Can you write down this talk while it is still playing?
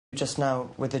Just now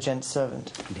with the gent's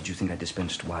servant. Did you think I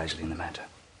dispensed wisely in the matter?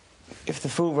 If the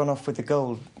fool run off with the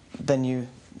gold, then you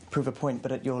prove a point,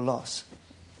 but at your loss.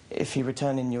 If you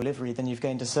return in your livery, then you've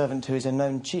gained a servant who is a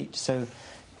known cheat, so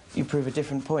you prove a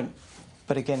different point,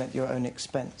 but again at your own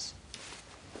expense.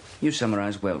 You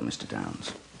summarise well, Mr.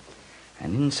 Downs.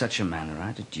 And in such a manner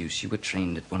I deduce you were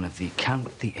trained at one of the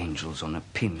Count the Angels on a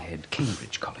pinhead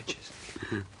Cambridge colleges.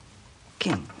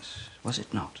 King's, was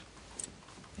it not?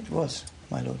 It was,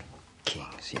 my lord.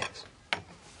 King's, yes.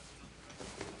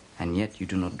 And yet you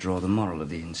do not draw the moral of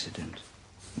the incident.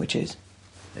 Which is?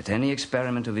 That any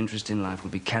experiment of interest in life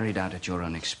will be carried out at your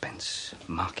own expense.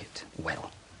 Mark it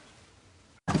well.